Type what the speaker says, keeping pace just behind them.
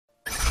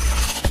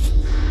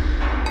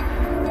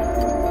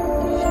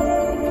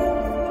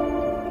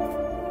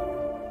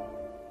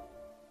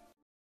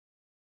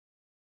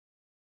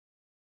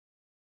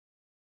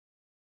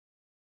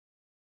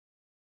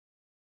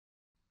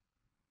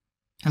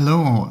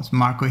Hello, it's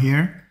Marco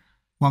here.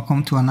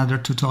 Welcome to another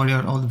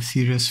tutorial of the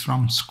series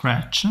from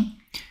scratch.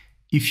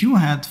 If you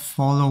had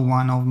followed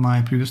one of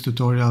my previous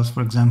tutorials,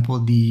 for example,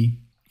 the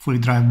fully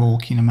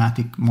drivable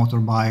kinematic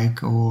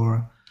motorbike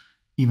or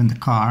even the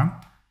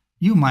car,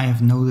 you might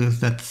have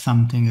noticed that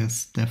something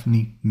is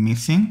definitely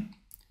missing.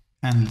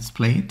 And let's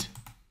play it.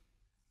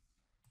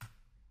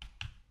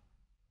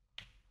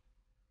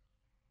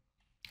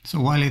 So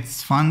while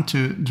it's fun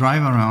to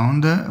drive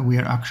around, we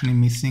are actually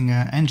missing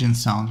an engine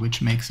sound,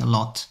 which makes a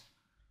lot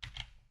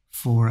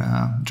for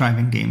a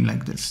driving game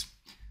like this.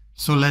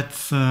 So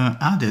let's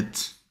add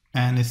it.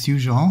 And as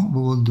usual, we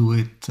will do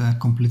it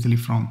completely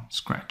from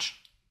scratch.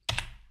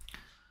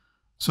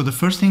 So the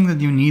first thing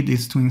that you need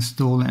is to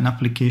install an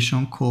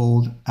application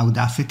called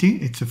Audacity.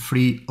 It's a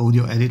free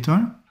audio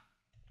editor,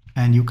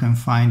 and you can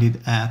find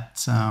it at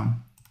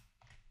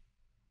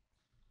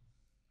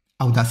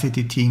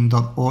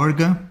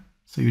audacityteam.org.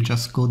 So you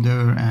just go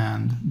there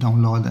and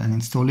download and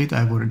install it.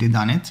 I've already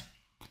done it.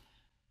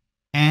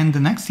 And the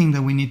next thing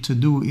that we need to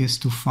do is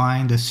to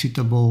find a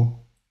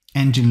suitable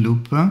engine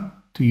loop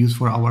to use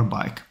for our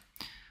bike.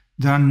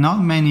 There are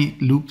not many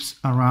loops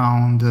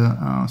around,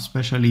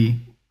 especially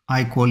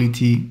high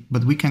quality,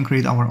 but we can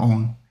create our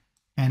own.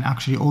 And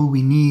actually all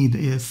we need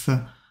is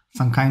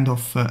some kind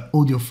of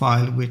audio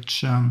file which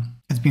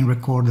has been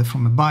recorded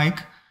from a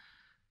bike.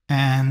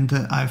 And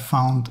I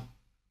found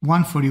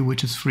one for you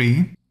which is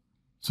free.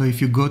 So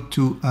if you go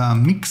to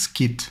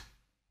mixkit.co,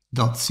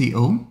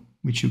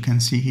 which you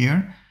can see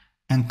here,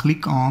 and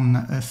click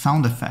on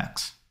sound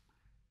effects,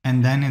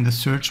 and then in the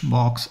search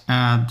box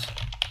add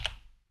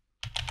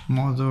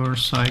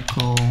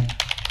motorcycle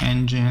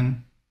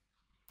engine,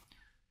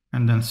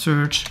 and then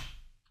search.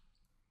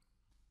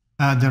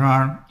 There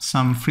are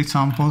some free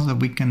samples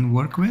that we can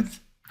work with.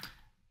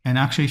 And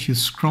actually, if you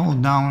scroll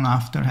down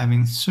after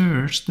having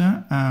searched,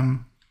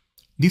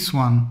 this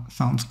one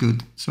sounds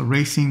good. So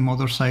racing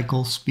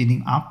motorcycle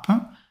speeding up.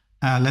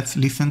 Let's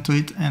listen to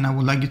it. And I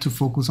would like you to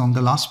focus on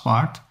the last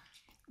part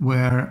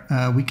where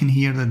we can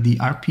hear that the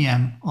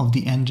RPM of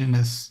the engine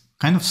is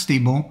kind of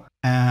stable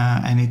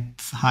and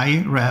it's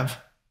high rev.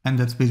 And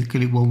that's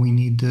basically what we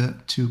need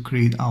to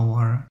create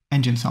our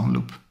engine sound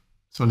loop.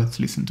 So let's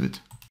listen to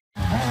it.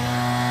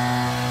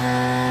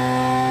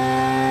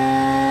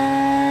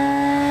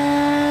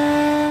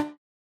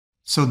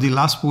 So the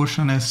last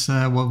portion is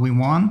what we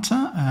want,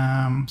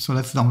 so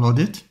let's download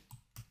it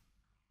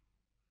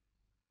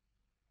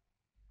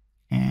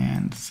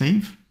and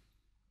save.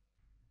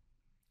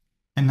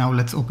 And now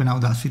let's open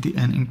Audacity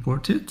and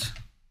import it.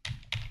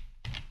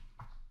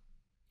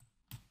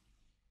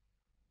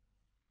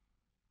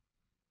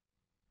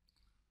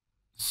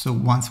 So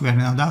once we are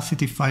in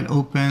Audacity, file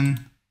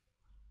open,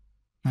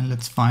 and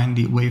let's find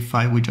the WAV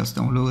file we just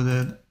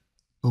downloaded,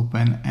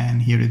 open,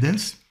 and here it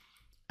is.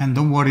 And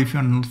don't worry if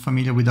you're not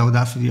familiar with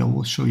Audacity, I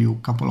will show you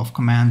a couple of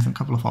commands and a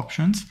couple of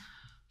options.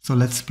 So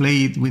let's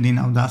play it within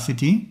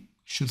Audacity.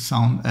 Should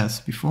sound as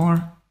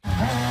before.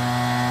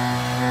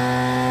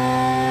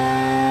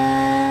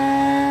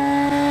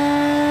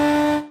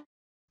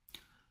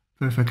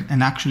 Perfect.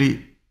 And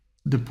actually,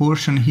 the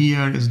portion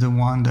here is the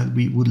one that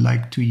we would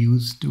like to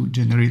use to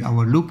generate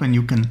our loop. And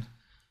you can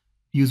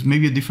use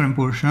maybe a different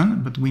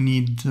portion, but we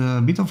need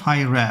a bit of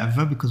high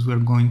rev because we're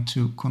going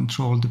to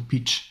control the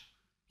pitch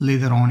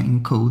later on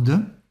in code,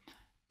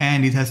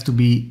 and it has to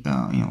be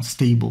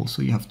stable.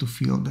 So you have to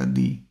feel that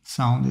the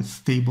sound is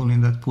stable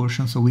in that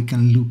portion so we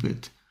can loop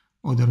it.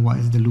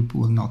 Otherwise the loop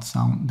will not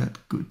sound that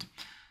good.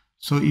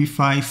 So if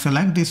I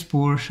select this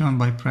portion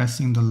by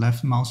pressing the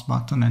left mouse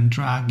button and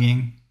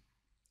dragging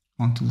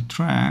onto the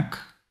track,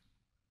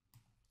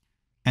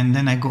 and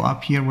then I go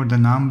up here where the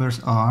numbers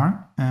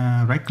are,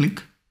 right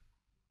click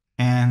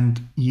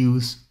and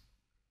use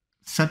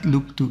set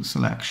loop to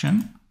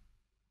selection.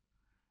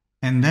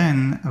 And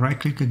then right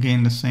click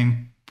again the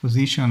same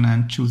position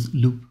and choose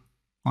loop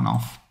on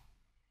off.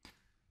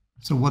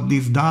 So what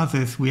this does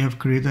is we have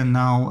created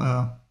now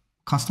a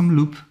custom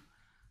loop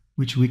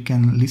which we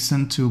can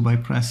listen to by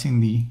pressing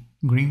the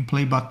green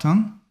play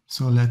button.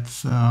 So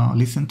let's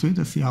listen to it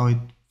and see how it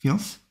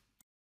feels.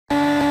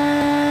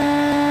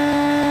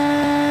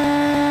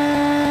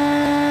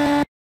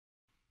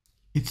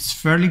 It's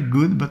fairly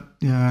good,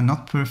 but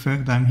not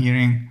perfect. I'm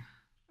hearing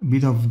a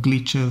bit of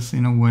glitches,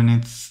 when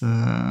it's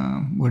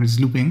where it's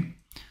looping.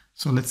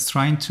 So let's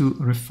try to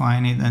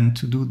refine it, and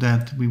to do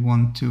that we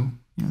want to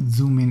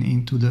zoom in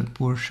into the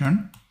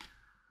portion.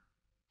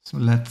 So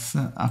let's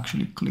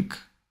actually click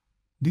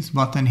this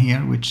button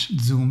here which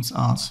zooms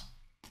us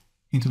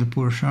into the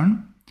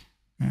portion,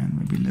 and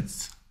maybe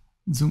let's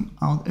zoom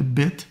out a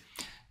bit.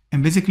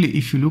 And basically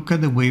if you look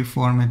at the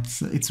waveform,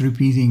 it's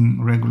repeating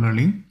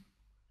regularly,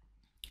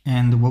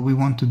 and what we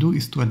want to do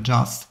is to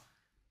adjust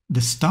the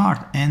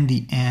start and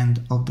the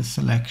end of the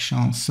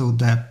selection so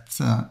that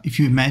if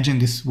you imagine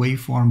this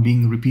waveform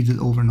being repeated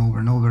over and over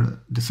and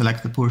over the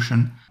selected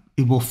portion,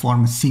 it will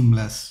form a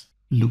seamless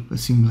loop, a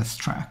seamless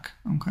track.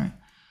 Okay.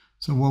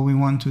 So what we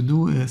want to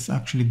do is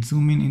actually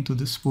zoom in into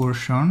this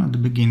portion at the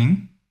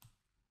beginning,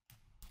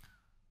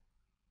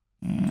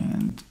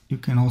 And you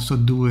can also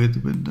do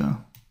it with the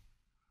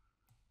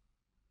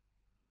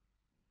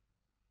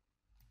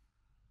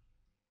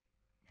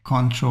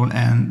control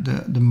and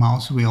the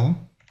mouse wheel.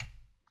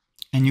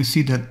 And you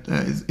see that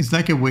it's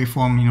like a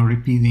waveform, you know,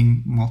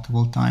 repeating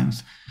multiple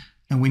times.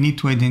 And we need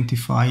to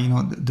identify, you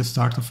know, the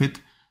start of it.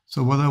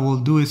 So what I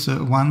will do is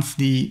once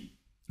the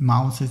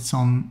mouse is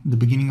on the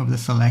beginning of the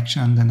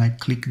selection, then I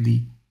click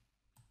the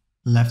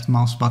left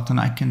mouse button,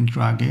 I can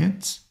drag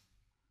it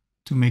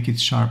to make it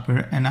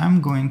sharper. And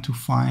I'm going to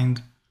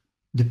find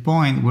the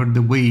point where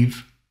the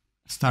wave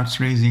starts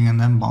raising and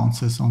then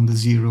bounces on the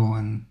 0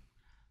 and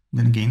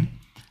then again.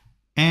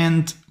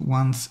 And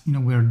once, you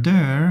know, we're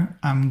there,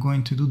 I'm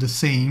going to do the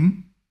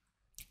same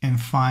and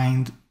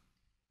find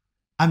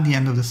at the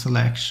end of the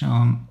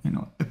selection, you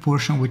know, a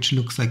portion which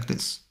looks like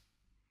this.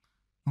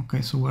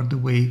 Okay, so where the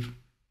wave,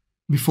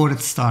 before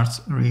it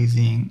starts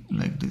raising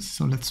like this.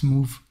 So let's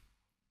zoom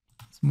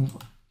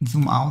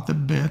out a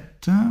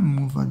bit,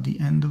 move at the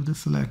end of the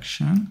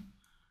selection,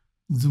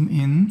 zoom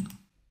in.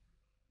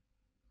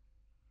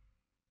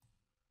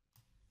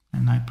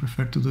 And I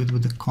prefer to do it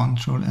with the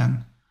control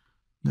and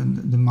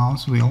the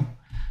mouse wheel.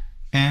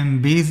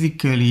 And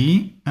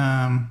basically,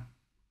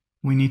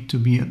 we need to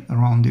be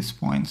around this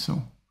point.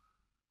 So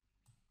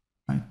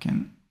I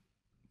can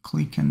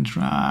click and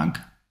drag.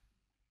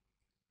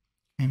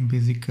 And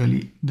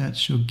basically that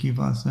should give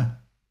us a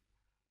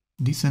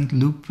decent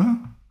loop.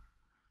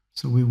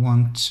 So we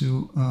want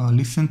to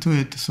listen to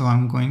it. So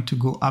I'm going to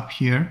go up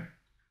here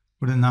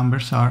where the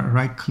numbers are,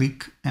 right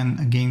click and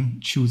again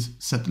choose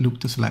set loop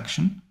to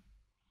selection.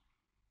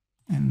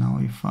 And now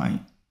if I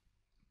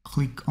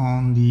click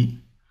on the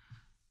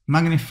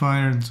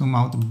magnifier, zoom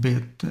out a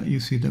bit, you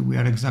see that we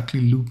are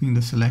exactly looping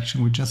the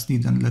selection we just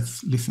did, and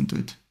let's listen to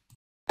it.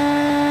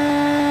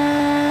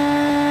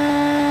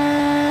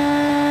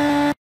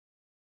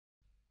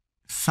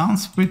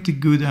 Sounds pretty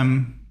good.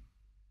 I'm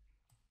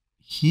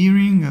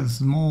hearing a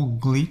small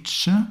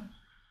glitch.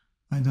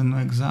 I don't know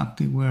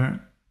exactly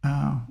where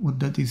what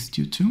that is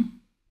due to,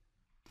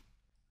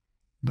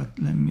 but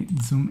let me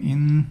zoom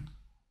in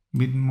a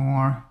bit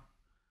more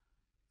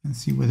and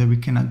see whether we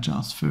can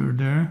adjust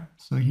further.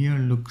 So here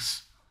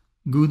looks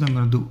good. I'm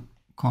going to do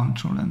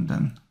control and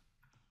then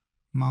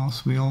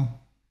mouse wheel.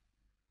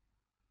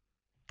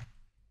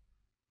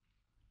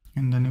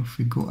 And then if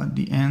we go at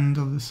the end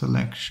of the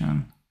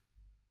selection,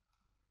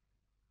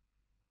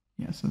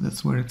 yeah, so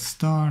that's where it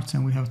starts,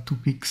 and we have 2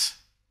 peaks.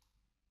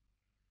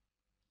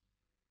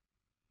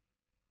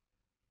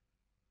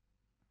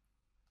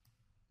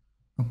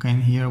 Okay,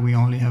 and here we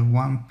only have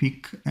 1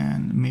 peak,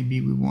 and maybe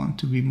we want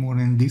to be more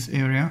in this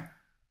area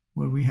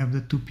where we have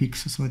the 2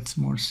 peaks, so it's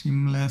more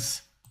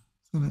seamless.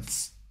 So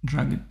let's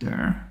drag it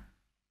there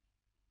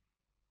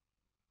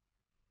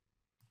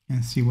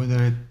and see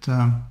whether it,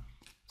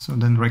 so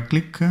then right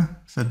click,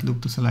 set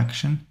loop to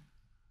selection.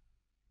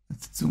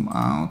 Let's zoom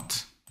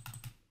out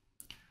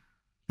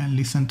and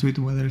listen to it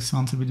whether it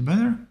sounds a bit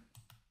better.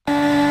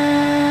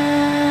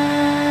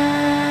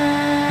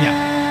 Yeah,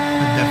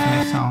 it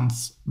definitely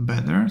sounds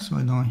better, so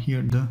I don't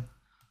hear the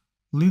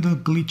little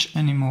glitch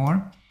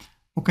anymore.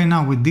 Okay,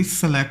 now with this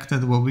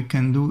selected, what we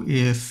can do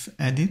is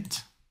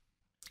edit,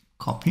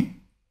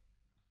 copy,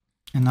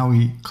 and now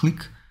we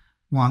click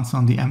once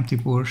on the empty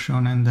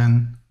portion and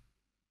then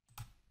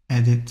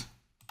edit,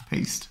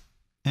 paste.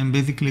 And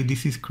basically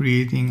this is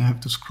creating, I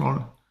have to scroll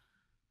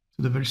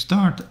to the very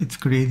start, it's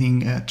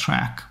creating a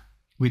track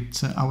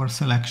with our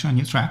selection,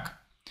 new track.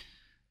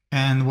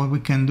 And what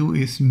we can do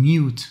is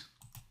mute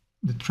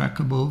the track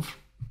above.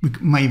 We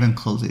might even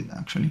close it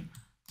actually.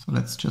 So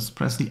let's just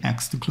press the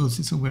X to close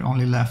it, so we're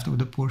only left with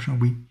the portion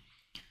we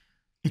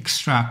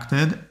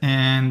extracted.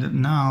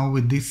 And now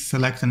with this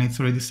select, and it's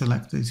already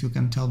selected, as you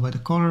can tell by the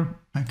color,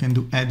 I can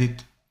do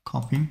edit,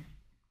 copy,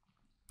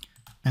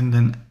 and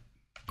then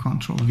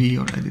Control V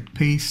or edit,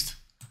 paste.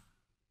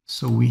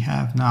 So we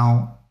have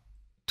now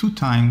 2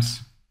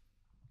 times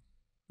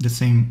the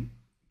same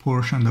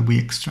portion that we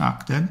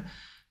extracted.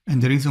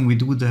 And the reason we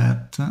do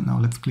that, now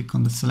let's click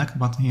on the select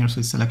button here, so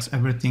it selects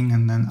everything,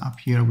 and then up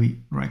here we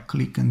right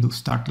click and do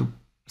start loop,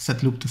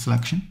 set loop to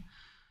selection.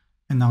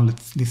 And now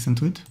let's listen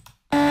to it.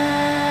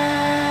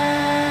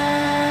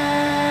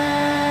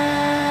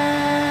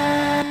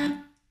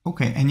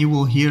 Okay, and you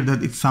will hear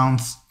that it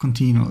sounds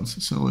continuous,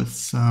 so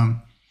it's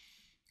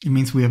it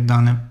means we have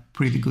done a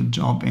pretty good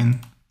job in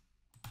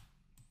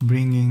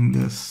bringing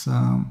this 2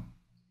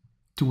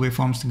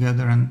 waveforms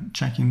together and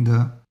checking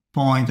the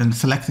point and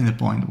selecting the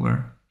point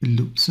where it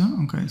loops.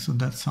 Okay, so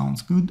that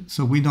sounds good.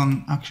 So we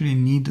don't actually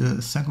need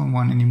the second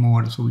one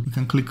anymore. So we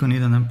can click on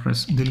it and then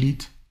press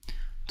delete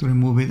to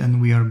remove it. And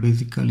we are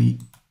basically,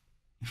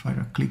 if I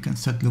click and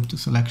set loop to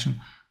selection,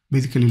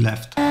 basically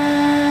left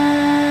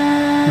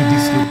with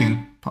this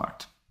looping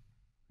part,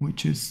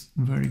 which is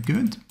very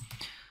good.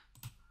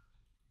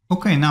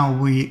 Okay, now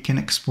we can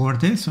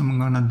export it. So I'm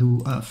gonna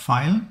do a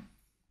file,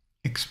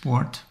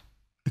 export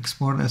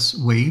as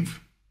wave,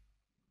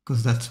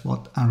 because that's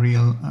what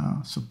Unreal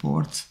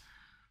supports.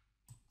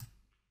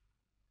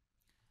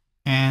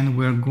 And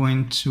we're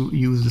going to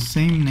use the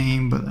same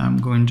name, but I'm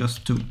going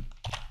just to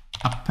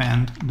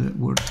append the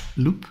word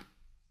loop.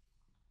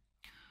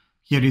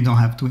 Here you don't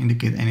have to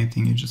indicate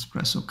anything, you just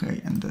press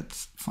OK, and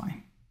that's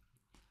fine.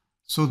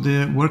 So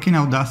the work in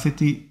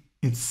Audacity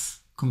is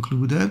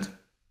concluded.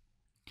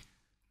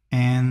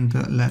 And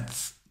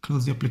let's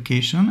close the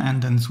application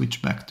and then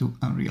switch back to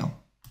Unreal.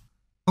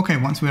 Okay,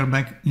 once we are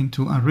back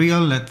into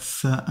Unreal,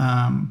 let's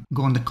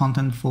go on the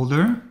content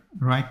folder,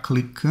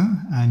 right-click,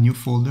 a new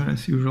folder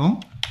as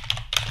usual,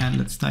 and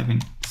let's type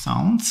in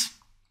sounds.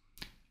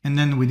 And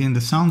then within the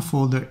sound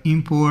folder,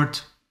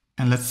 import,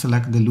 and let's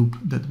select the loop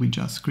that we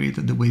just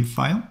created, the wave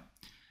file.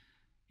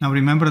 Now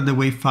remember the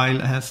wave file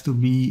has to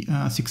be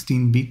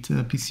 16-bit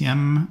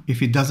PCM.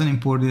 If it doesn't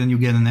import it and you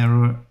get an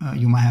error,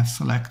 you might have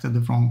selected the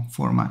wrong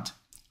format.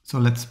 So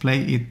let's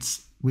play it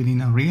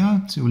within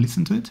Unreal to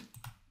listen to it.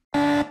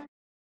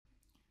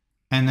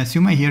 And as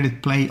you may hear,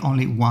 it play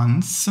only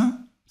once.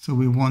 So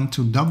we want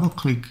to double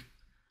click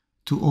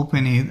to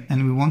open it,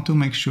 and we want to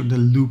make sure the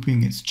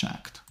looping is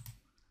checked.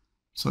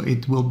 So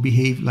it will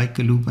behave like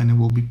a loop and it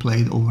will be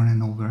played over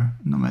and over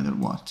no matter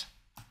what.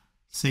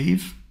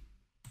 Save.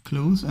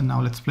 Close, and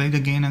now let's play it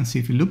again and see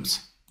if it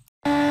loops.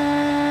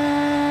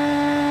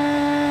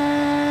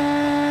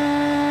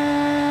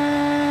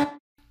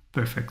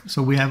 Perfect.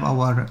 So we have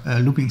our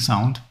looping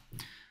sound.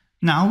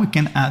 Now we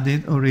can add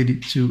it already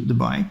to the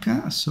bike.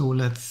 So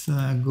let's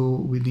go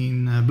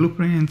within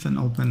Blueprints and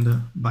open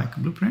the bike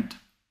blueprint.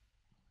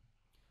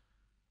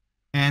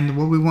 And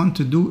what we want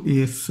to do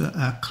is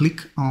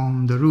click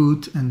on the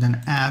root and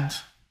then add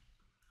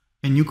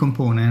a new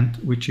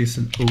component, which is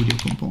an audio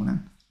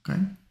component.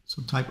 Okay.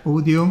 So type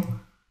audio,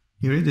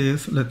 here it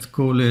is, let's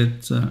call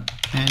it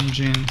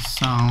engine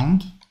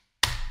sound.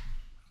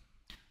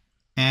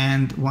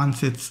 And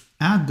once it's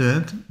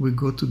added, we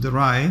go to the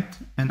right,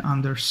 and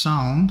under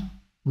sound,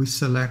 we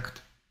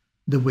select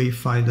the wave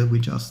file that we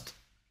just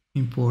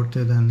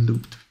imported and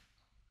looped.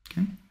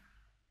 Okay,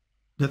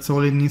 that's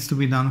all it needs to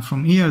be done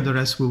from here. The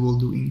rest we will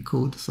do in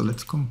code. So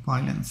let's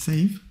compile and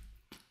save.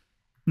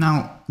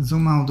 Now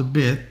zoom out a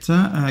bit.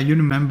 You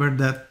remember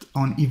that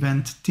on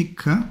event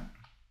tick,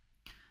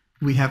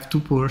 we have two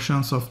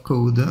portions of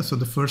code. So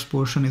the first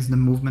portion is the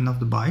movement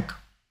of the bike.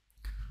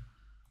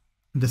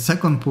 The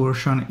second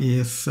portion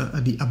is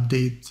the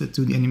update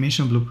to the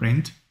animation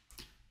blueprint.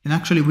 And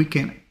actually we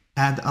can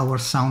add our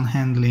sound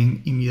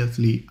handling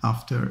immediately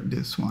after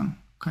this one.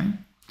 Okay.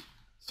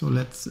 So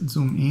let's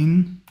zoom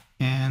in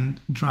and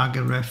drag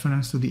a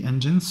reference to the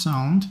engine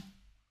sound.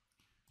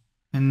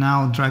 And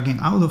now dragging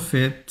out of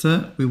it,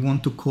 we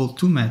want to call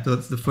two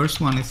methods. The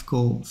first one is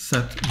called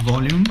set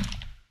volume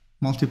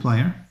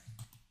multiplier.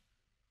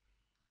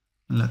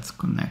 Let's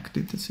connect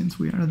it since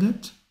we are at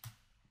it.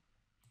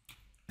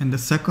 And the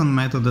second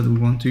method that we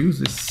want to use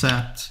is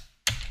set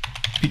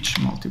pitch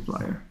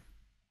multiplier.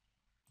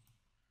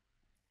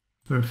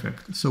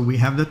 Perfect. So we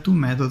have the two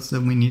methods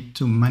that we need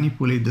to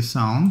manipulate the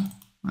sound.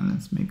 And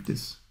let's make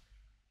this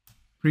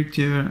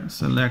prettier.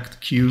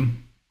 Select Q,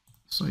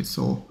 so it's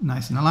all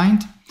nice and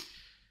aligned.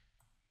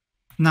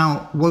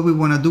 Now, what we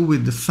want to do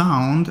with the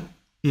sound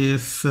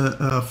is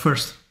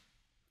first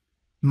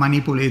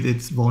manipulate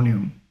its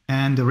volume.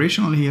 And the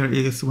rationale here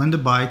is when the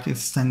bike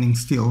is standing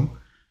still,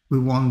 we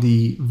want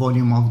the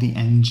volume of the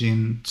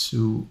engine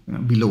to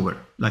be lower,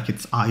 like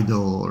it's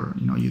idle, or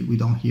we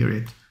don't hear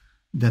it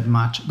that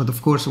much. But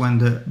of course, when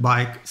the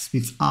bike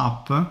speeds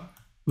up,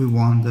 we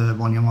want the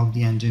volume of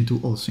the engine to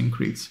also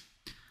increase.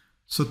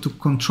 So to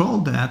control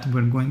that,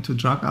 we're going to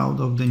drag out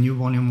of the new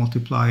volume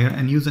multiplier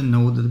and use a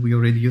node that we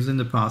already used in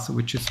the past,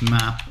 which is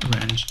map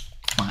range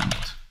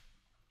clamped.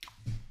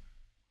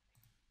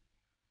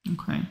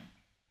 Okay.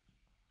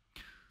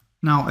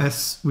 Now,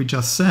 as we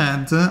just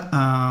said,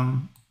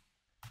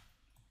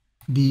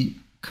 the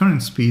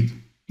current speed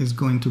is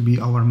going to be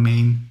our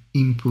main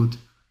input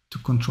to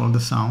control the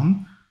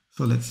sound.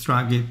 So let's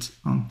drag it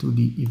onto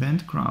the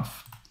event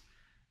graph.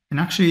 And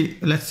actually,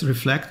 let's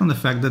reflect on the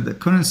fact that the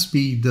current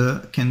speed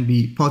can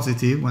be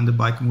positive when the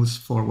bike moves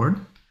forward,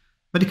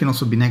 but it can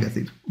also be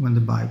negative when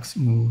the bike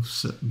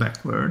moves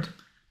backward.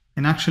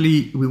 And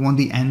actually, we want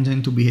the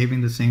engine to behave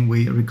in the same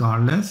way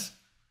regardless.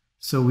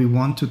 So we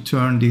want to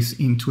turn this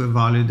into a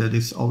value that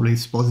is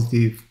always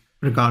positive,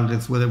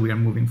 regardless whether we are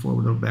moving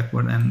forward or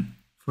backward. And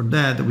for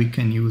that, we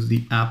can use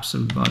the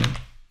absolute value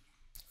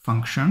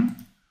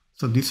function.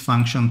 So this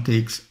function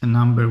takes a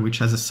number which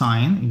has a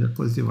sign, either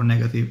positive or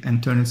negative,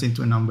 and turns it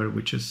into a number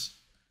which is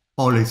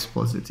always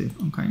positive,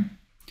 okay?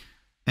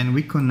 And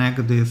we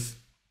connect this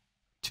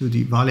to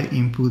the value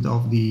input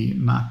of the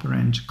map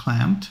range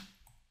clamped.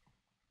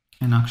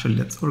 And actually,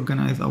 let's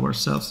organize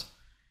ourselves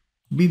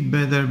a bit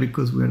better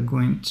because we are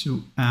going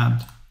to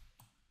add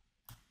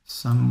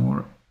some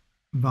more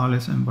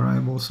values and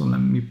variables. So let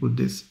me put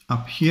this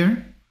up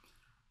here.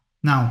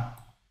 Now,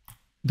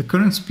 the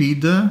current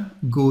speed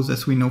goes,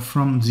 as we know,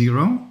 from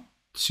 0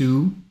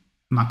 to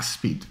max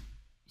speed.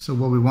 So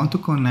what we want to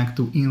connect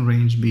to in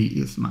range B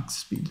is max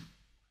speed.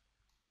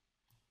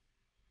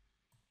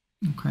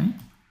 Okay.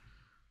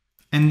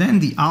 And then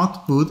the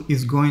output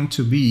is going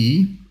to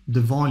be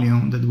the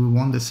volume that we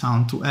want the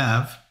sound to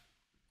have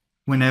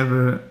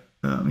whenever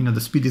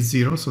the speed is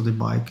 0, so the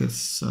bike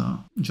is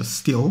just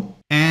still,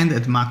 and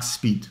at max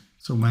speed,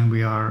 so when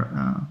we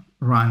are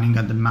running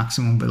at the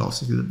maximum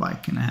velocity the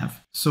bike can have.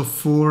 So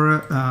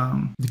for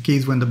the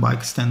case when the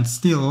bike stands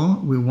still,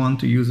 we want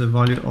to use a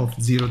value of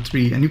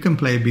 0.3, and you can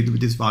play a bit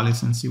with these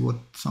values and see what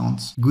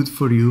sounds good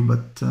for you,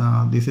 but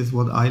this is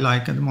what I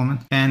like at the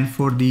moment. And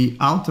for the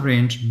outer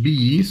range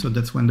B, so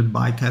that's when the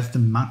bike has the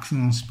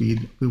maximum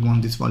speed, we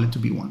want this value to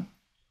be 1.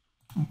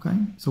 Okay,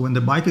 so when the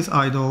bike is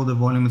idle, the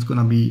volume is going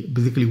to be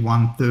basically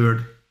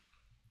 1/3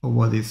 of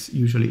what it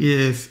usually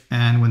is,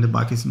 and when the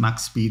bike is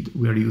max speed,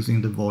 we are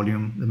using the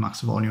volume, the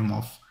max volume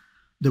of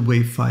the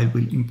wave file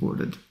we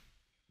imported.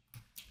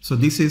 So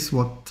this is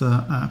what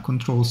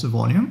controls the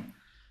volume,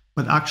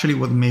 but actually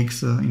what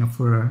makes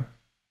for a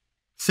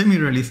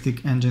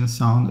semi-realistic engine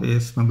sound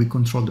is when we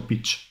control the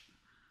pitch.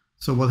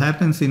 So what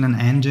happens in an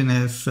engine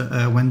is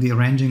when the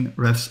engine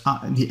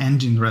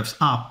revs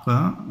up,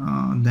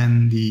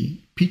 then the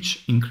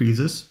pitch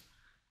increases,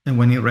 and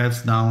when it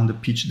revs down, the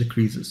pitch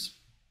decreases.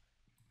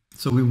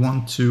 So we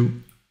want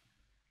to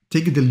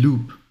take the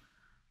loop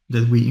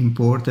that we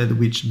imported,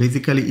 which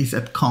basically is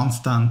at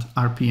constant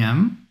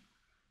RPM,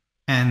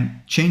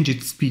 and change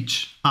its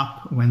pitch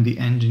up when the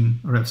engine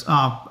revs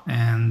up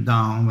and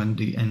down when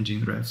the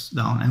engine revs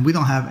down. And we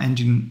don't have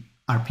engine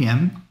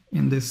RPM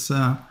in this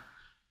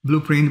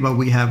blueprint, but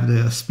we have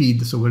the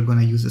speed, so we're going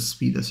to use the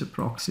speed as a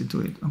proxy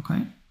to it.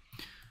 Okay,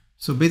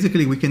 so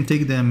basically we can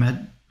take the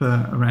map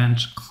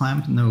range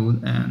clamp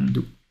node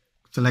and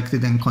select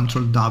it and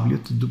Control W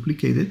to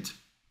duplicate it,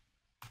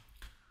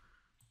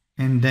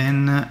 and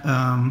then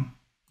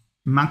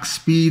max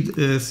speed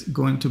is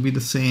going to be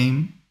the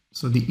same,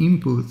 so the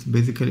inputs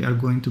basically are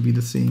going to be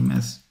the same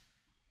as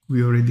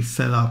we already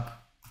set up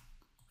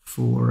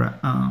for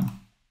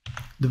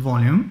the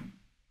volume.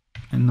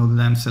 And note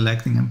that I'm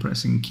selecting and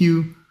pressing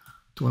Q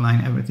to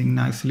align everything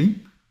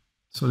nicely.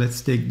 So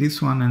let's take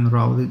this one and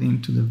route it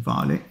into the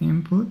value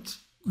input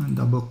and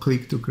double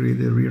click to create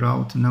a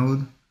reroute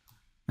node.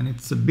 And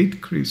it's a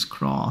bit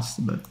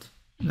crisscrossed, but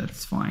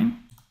that's fine.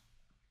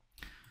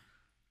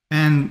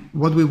 And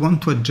what we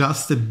want to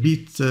adjust a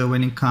bit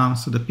when it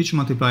comes to the pitch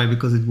multiplier,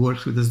 because it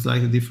works with a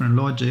slightly different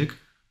logic,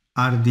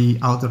 are the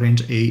outer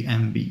range A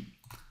and B.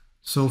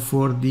 So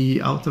for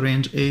the outer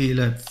range A,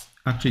 let's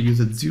actually use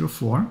a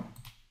 0.4.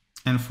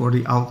 And for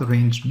the outer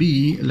range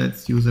B,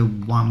 let's use a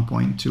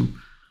 1.2.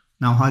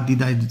 Now, how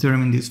did I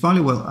determine this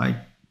value? Well, I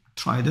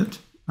tried it.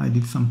 I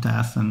did some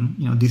tests, and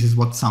this is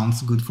what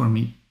sounds good for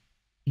me.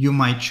 You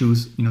might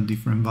choose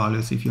different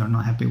values if you are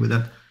not happy with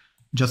that.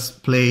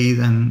 Just play it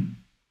and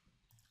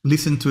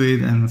listen to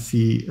it and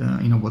see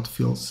what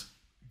feels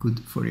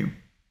good for you.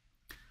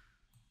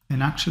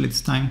 And actually,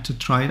 it's time to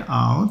try it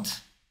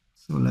out.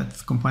 So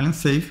let's compile and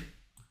save,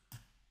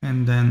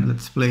 and then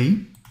let's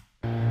play.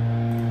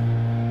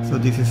 So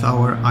this is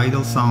our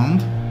idle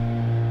sound,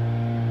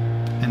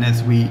 and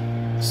as we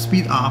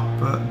speed up,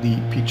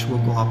 the pitch will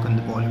go up and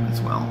the volume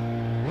as well.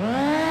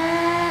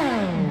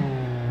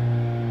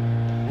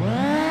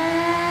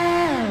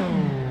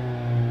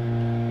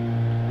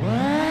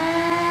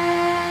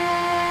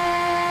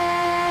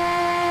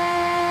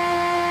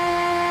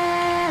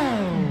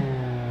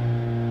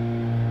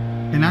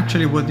 And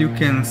actually what you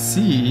can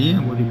see,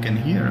 what you can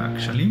hear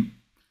actually,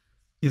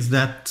 is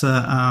that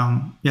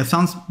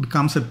sounds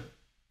becomes a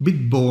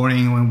bit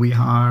boring when we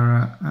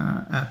are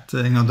at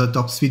the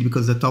top speed,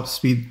 because the top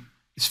speed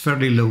is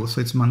fairly low, so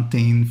it's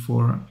maintained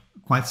for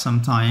quite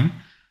some time.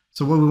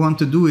 So what we want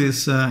to do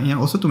is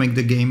also to make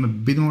the game a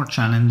bit more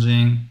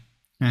challenging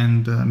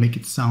and make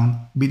it sound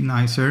a bit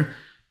nicer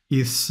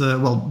is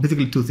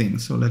basically two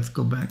things. So let's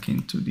go back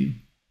into the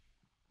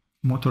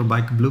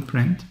Motorbike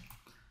blueprint.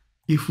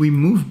 If we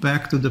move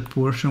back to the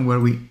portion where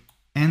we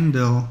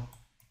handle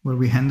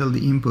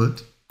the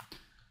input,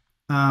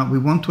 we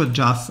want to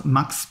adjust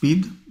max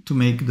speed to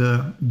make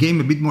the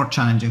game a bit more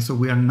challenging. So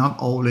we are not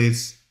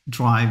always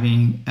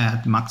driving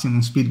at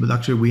maximum speed, but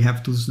actually we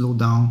have to slow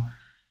down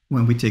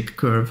when we take a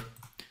curve.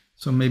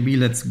 So maybe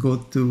let's go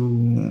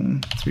to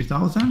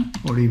 3000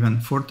 or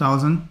even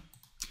 4000.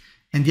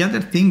 And the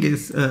other thing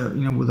is,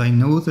 what I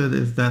noted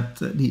is that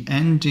the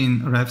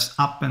engine revs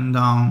up and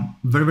down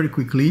very, very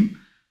quickly.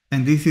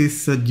 And this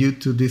is due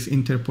to this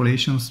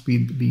interpolation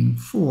speed being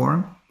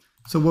 4.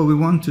 So what we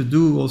want to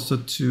do also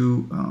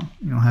to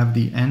have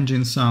the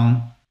engine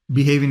sound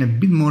behave in a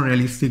bit more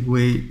realistic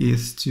way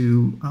is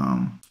to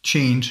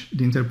change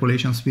the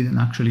interpolation speed and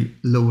actually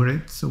lower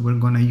it. So we're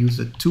going to use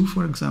a 2,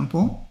 for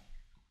example,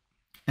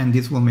 and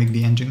this will make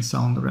the engine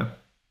sound rev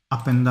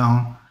up and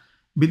down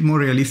a bit more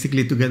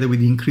realistically. Together with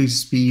the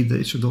increased speed,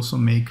 it should also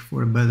make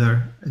for a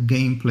better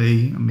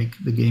gameplay and make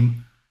the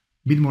game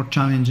a bit more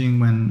challenging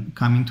when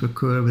coming to a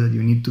curve that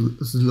you need to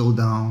slow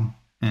down,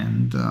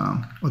 and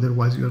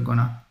otherwise you're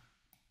gonna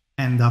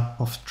end up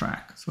off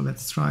track. So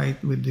let's try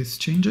it with these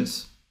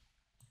changes.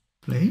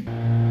 Play.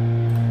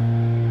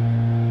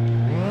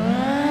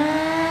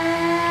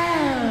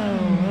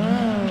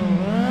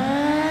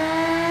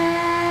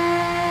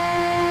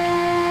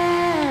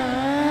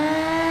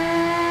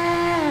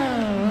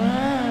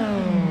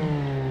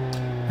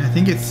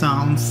 think it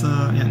sounds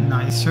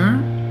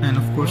nicer, and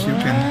of course you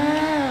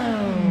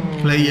can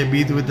play a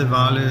bit with the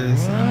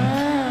values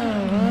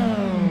and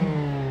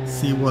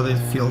see what it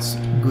feels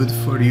good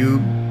for you.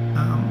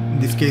 In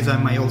this case I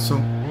might also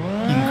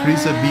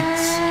increase a bit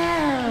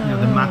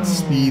the max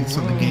speed,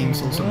 so the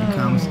games also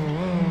becomes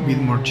a bit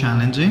more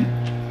challenging.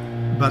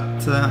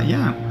 But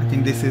yeah, I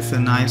think this is a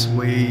nice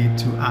way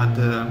to add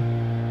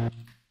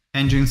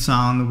engine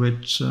sound,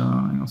 which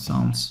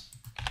sounds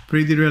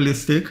pretty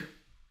realistic,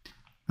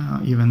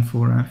 even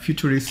for a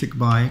futuristic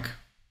bike.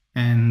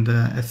 And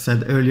as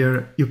said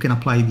earlier, you can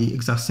apply the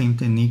exact same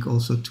technique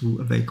also to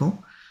a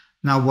vehicle.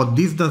 Now, what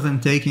this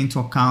doesn't take into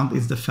account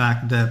is the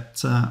fact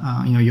that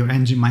your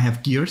engine might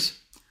have gears.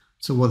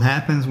 So what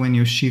happens when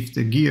you shift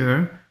the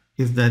gear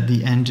is that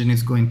the engine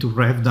is going to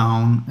rev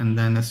down, and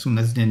then as soon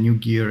as the new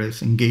gear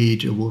is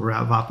engaged, it will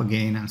rev up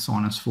again, and so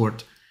on and so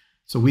forth.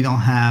 So we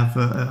don't have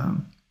a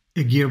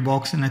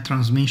gearbox and a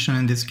transmission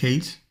in this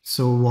case.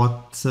 So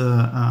what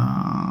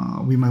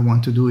we might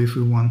want to do if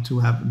we want to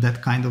have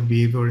that kind of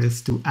behavior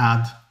is to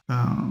add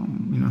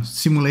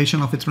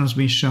simulation of a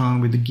transmission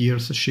with the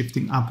gears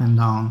shifting up and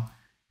down.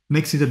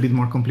 Makes it a bit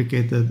more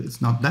complicated.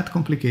 It's not that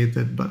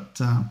complicated,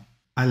 but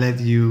I let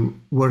you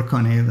work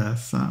on it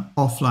as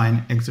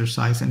offline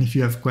exercise. And if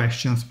you have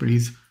questions,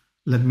 please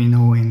let me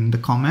know in the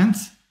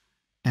comments,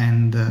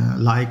 and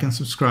like and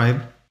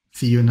subscribe.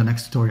 See you in the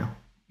next tutorial.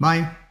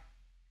 Bye.